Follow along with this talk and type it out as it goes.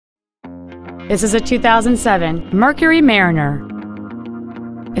This is a 2007 Mercury Mariner.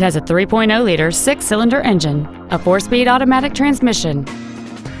 It has a 3.0-liter 6-cylinder engine, a 4-speed automatic transmission.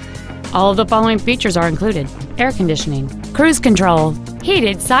 All of the following features are included: air conditioning, cruise control,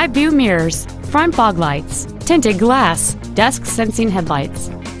 heated side view mirrors, front fog lights, tinted glass, dusk sensing headlights,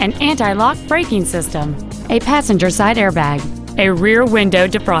 an anti-lock braking system, a passenger side airbag, a rear window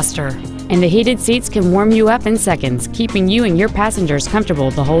defroster, and the heated seats can warm you up in seconds, keeping you and your passengers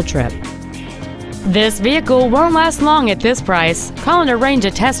comfortable the whole trip. This vehicle won't last long at this price. Call and arrange a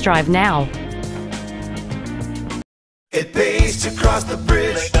test drive now. It pays to cross the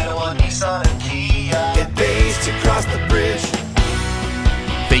bridge. Manawa, Nissan, and Kia. It pays to cross the bridge.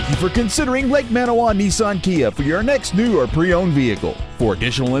 Thank you for considering Lake Manawa Nissan Kia for your next new or pre-owned vehicle. For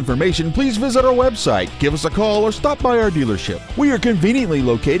additional information, please visit our website, give us a call, or stop by our dealership. We are conveniently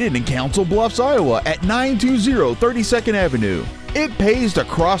located in Council Bluffs, Iowa at 920 32nd Avenue. It pays to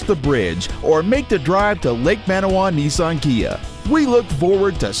cross the bridge or make the drive to Lake Manawa Nissan Kia. We look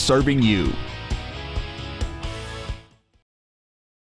forward to serving you.